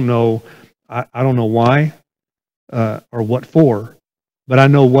 I don't know. I don't know why or what for, but I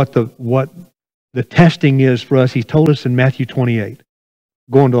know what the testing is for us. He told us in Matthew 28,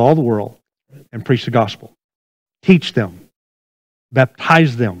 go into all the world and preach the gospel. Teach them.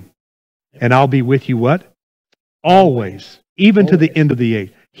 Baptize them. And I'll be with you what? Always. Even to the end of the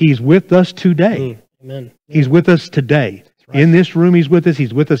age. He's with us today. Amen. He's with us today. Right. In this room, he's with us.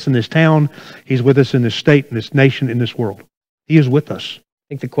 He's with us in this town. He's with us in this state, in this nation, in this world. He is with us. I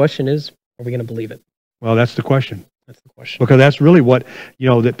think the question is, are we going to believe it? Well, that's the question. That's the question. Because that's really what,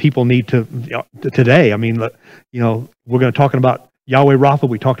 that people need to today. I mean, we're going to talk about Yahweh Rapha.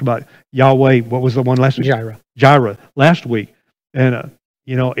 We talked about Yahweh, what was the one last week? Jireh last week. And,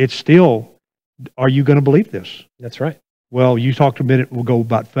 it's still, are you going to believe this? That's right. Well, you talked a minute ago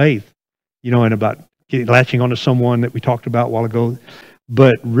about faith, and about latching onto someone that we talked about a while ago.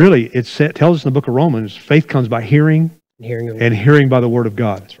 But really, it tells us in the book of Romans, faith comes by hearing and hearing by the word of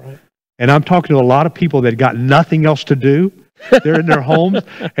God. That's right. And I'm talking to a lot of people that got nothing else to do. They're in their homes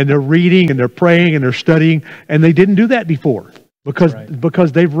and they're reading and they're praying and they're studying, and they didn't do that before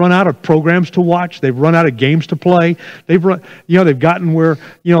because they've run out of programs to watch. They've run out of games to play. They've gotten where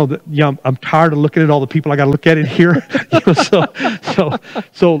I'm tired of looking at all the people I got to look at in here.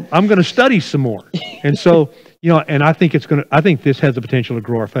 So I'm going to study some more. And so and I think this has the potential to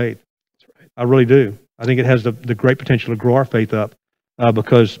grow our faith. That's right. I really do. I think it has the great potential to grow our faith up.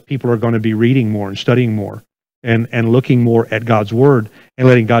 Because people are going to be reading more and studying more and looking more at God's Word and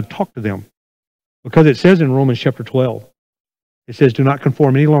letting God talk to them. Because it says in Romans chapter 12, it says, do not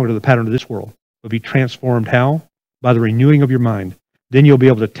conform any longer to the pattern of this world, but be transformed how? By the renewing of your mind. Then you'll be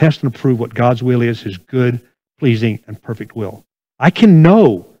able to test and approve what God's will is, his good, pleasing, and perfect will. I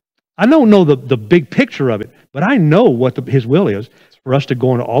I don't know the big picture of it, but I know what his will is for us to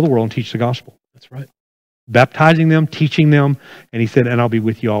go into all the world and teach the gospel. That's right. Baptizing them, teaching them, and he said, and I'll be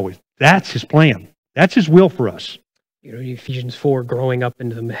with you always. That's his plan. That's his will for us. You know, Ephesians 4, growing up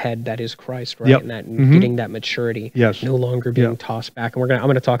into the head that is Christ, right? Yep. And that getting that maturity, yes, no longer being tossed back. And I'm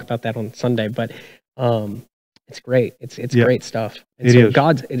gonna talk about that on Sunday, but it's great. It's great stuff. And it so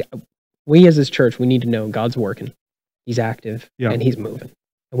is. We as his church, we need to know God's working, he's active, and he's moving.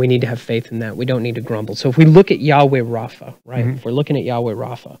 And we need to have faith in that. We don't need to grumble. So if we look at Yahweh Rapha, right? If we're looking at Yahweh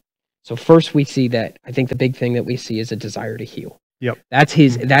Rapha, so first we see that, I think the big thing that we see is a desire to heal. Yep. That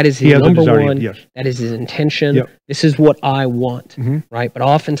is his number one. That is his intention. Yep. This is what I want, right? But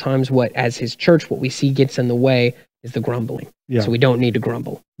oftentimes as his church, what we see gets in the way is the grumbling. Yeah. So we don't need to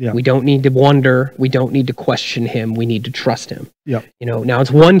grumble. Yeah. We don't need to wonder. We don't need to question him. We need to trust him. Yep. You know, now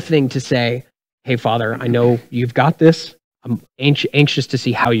it's one thing to say, hey, Father, I know you've got this. I'm anxious to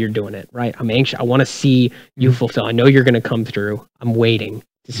see how you're doing it, right? I'm anxious. I want to see you fulfill. I know you're going to come through. I'm waiting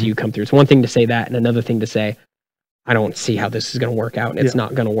to see you come through. It's one thing to say that, and another thing to say, I don't see how this is going to work out, and it's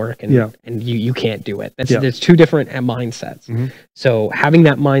not going to work, and you can't do it. There's two different mindsets. So having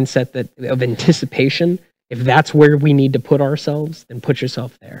that mindset of anticipation, if that's where we need to put ourselves, then put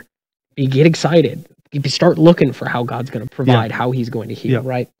yourself there. Get excited. Start looking for how God's going to provide, how he's going to heal,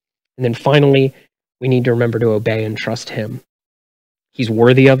 right? And then finally, we need to remember to obey and trust him. He's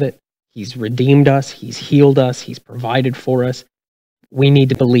worthy of it. He's redeemed us. He's healed us. He's provided for us. We need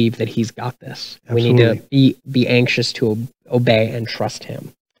to believe that he's got this. Absolutely. We need to be anxious to obey and trust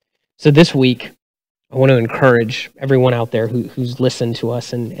him. So this week, I want to encourage everyone out there who's listened to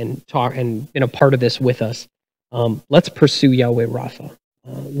us and talk and been a part of this with us. Let's pursue Yahweh Rapha.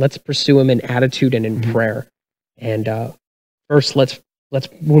 Let's pursue him in attitude and in prayer. And first,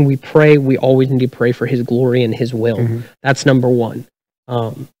 when we pray, we always need to pray for his glory and his will. That's number one.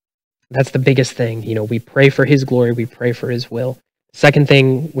 That's the biggest thing. You know, we pray for his glory. We pray for his will. Second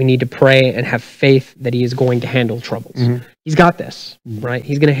thing, we need to pray and have faith that he is going to handle troubles. He's got this, right?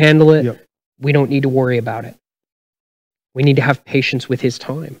 He's going to handle it. Yep. We don't need to worry about it. We need to have patience with his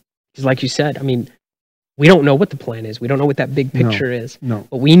time. Because like you said, I mean, we don't know what the plan is. We don't know what that big picture is. No.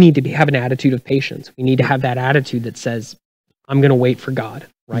 But we need to have an attitude of patience. We need to have that attitude that says, I'm going to wait for God,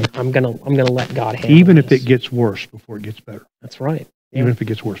 right? I'm going to let God handle Even this. if it gets worse before it gets better. That's right. Even if it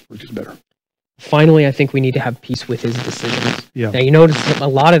gets worse before it gets better. Finally, I think we need to have peace with his decisions. Yeah. Now, you notice a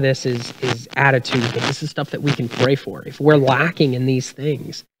lot of this is attitude. This is stuff that we can pray for. If we're lacking in these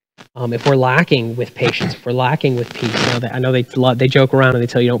things, if we're lacking with patience, if we're lacking with peace, I know they joke around and they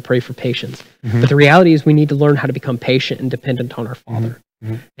tell you don't pray for patience. But the reality is we need to learn how to become patient and dependent on our Father.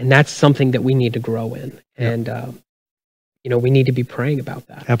 And that's something that we need to grow in. And, we need to be praying about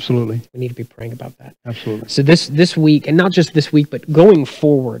that. Absolutely. We need to be praying about that. Absolutely. So this week, and not just this week, but going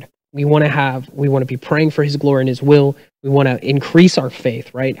forward, we want to be praying for his glory and his will. We want to increase our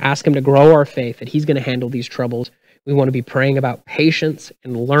faith, right? Ask him to grow our faith that he's going to handle these troubles. We want to be praying about patience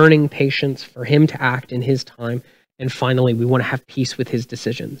and learning patience for him to act in his time. And finally, we want to have peace with his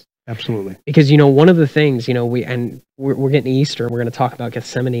decisions. Absolutely. Because, one of the things, we're getting to Easter, and we're going to talk about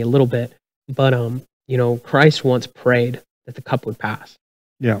Gethsemane a little bit, but, Christ once prayed that the cup would pass.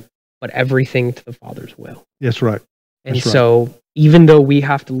 Yeah. But everything to the Father's will. That's right. And so even though we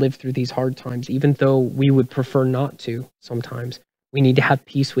have to live through these hard times, even though we would prefer not to sometimes, we need to have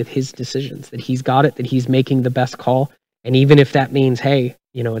peace with his decisions, that he's got it, that he's making the best call. And even if that means, hey,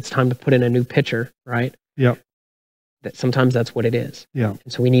 it's time to put in a new pitcher, right? Yeah. That sometimes that's what it is. Yeah.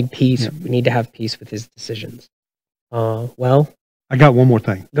 And so we need peace. We need to have peace with his decisions. Well, I got one more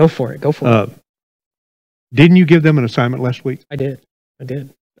thing. Go for it. Didn't you give them an assignment last week? I did.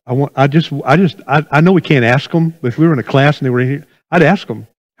 I know we can't ask them, but if we were in a class and they were in here, I'd ask them.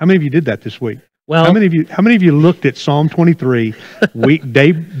 How many of you did that this week? Well, how many of you looked at Psalm 23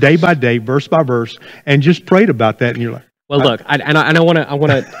 day by day, verse by verse, and just prayed about that? And you're like, well, look, I want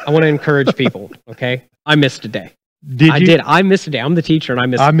to encourage people. Okay, I missed a day. I missed a day. I'm the teacher, and I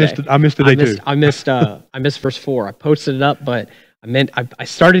missed a day. I missed a day too. I missed verse 4. I posted it up, but I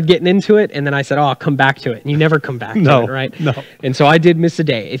started getting into it, and then I said, "Oh, I'll come back to it." And you never come back to it, right? No. And so I did miss a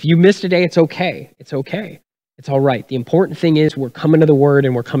day. If you missed a day, it's okay. It's okay. It's all right. The important thing is we're coming to the Word,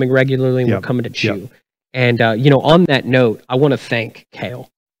 and we're coming regularly, and we're coming to chew. And on that note, I want to thank Kale.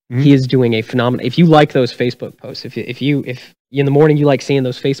 He is doing a phenomenal. If you like those Facebook posts, if in the morning you like seeing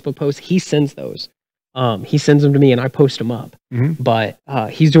those Facebook posts, he sends those. He sends them to me, and I post them up. But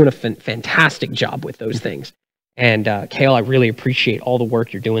he's doing a fantastic job with those things. And Kale, I really appreciate all the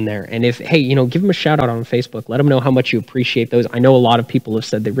work you're doing there. And give him a shout out on Facebook. Let him know how much you appreciate those. I know a lot of people have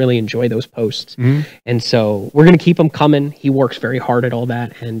said they really enjoy those posts. And so we're going to keep them coming. He works very hard at all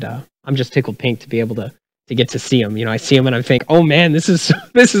that. And I'm just tickled pink to be able to get to see them. You know, I see them and I think, oh man, this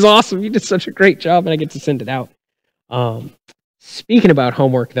is awesome. You did such a great job, and I get to send it out. Speaking about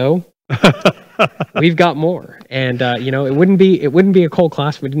homework, though, we've got more, and you know, it wouldn't be a cold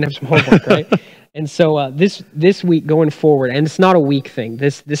class if we didn't have some homework, right? And so this week going forward, and it's not a week thing.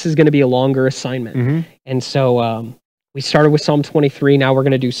 This is going to be a longer assignment, and so we started with Psalm 23. Now we're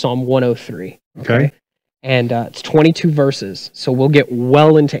going to do Psalm 103. Okay. And it's 22 verses, so we'll get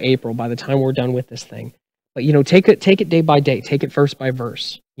well into April by the time we're done with this thing. But you know, take it day by day, take it verse by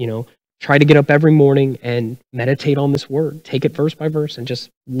verse. You know, try to get up every morning and meditate on this word. Take it verse by verse and just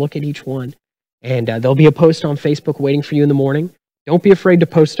look at each one. And there'll be a post on Facebook waiting for you in the morning. Don't be afraid to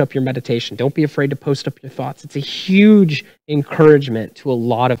post up your meditation. Don't be afraid to post up your thoughts. It's a huge encouragement to a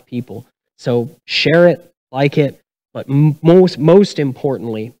lot of people. So share it, like it, but most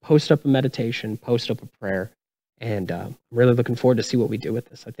importantly, post up a meditation, post up a prayer. And I'm really looking forward to see what we do with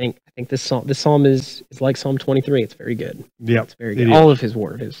this. I think this psalm is like Psalm 23. It's very good. Yeah, it's very good. All of His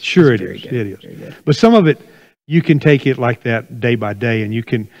word is sure very good. It is. Very good. But some of it, you can take it like that day by day, and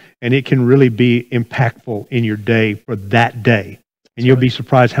it can really be impactful in your day for that day. And you'll be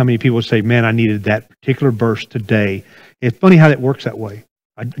surprised how many people say, "Man, I needed that particular verse today." It's funny how that works that way.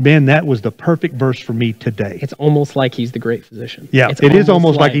 Man, that was the perfect verse for me today. It's almost like He's the great physician. Yeah, it is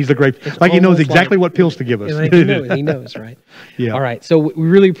almost like He's the great, like He knows exactly what pills to give us. Like he knows, right? Yeah. All right, so we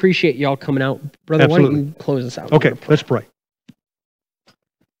really appreciate y'all coming out. Brother, Absolutely. Why don't you close us out? Okay, let's pray.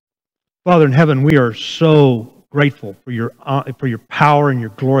 Father in heaven, we are so grateful for your power and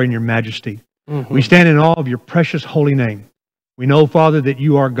your glory and your majesty. We stand in awe of your precious holy name. We know, Father, that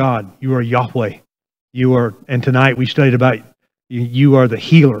you are God. You are Yahweh. And tonight we studied about you are the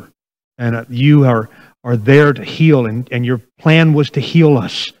healer, and you are there to heal, and your plan was to heal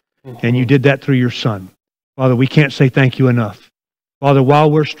us, and you did that through your Son. Father, we can't say thank you enough. Father,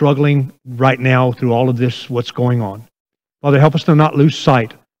 while we're struggling right now through all of this, what's going on, Father, help us to not lose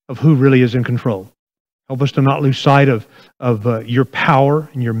sight of who really is in control. Help us to not lose sight of your power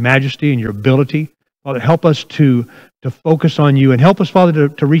and your majesty and your ability. Father, help us to focus on you, and help us, Father,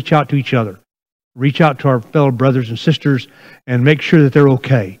 to reach out to each other. Reach out to our fellow brothers and sisters and make sure that they're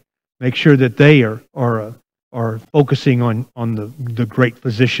okay. Make sure that they are focusing on the great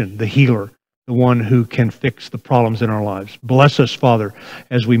physician, the healer, the one who can fix the problems in our lives. Bless us, Father,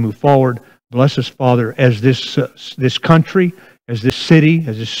 as we move forward. Bless us, Father, as this country, as this city,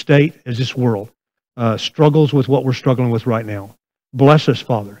 as this state, as this world struggles with what we're struggling with right now. Bless us,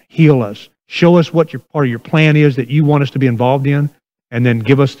 Father. Heal us. Show us what part of your plan is that you want us to be involved in, and then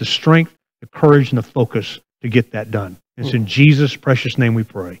give us the strength, the courage, and the focus to get that done. It's in Jesus' precious name we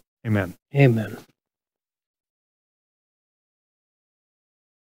pray. Amen. Amen.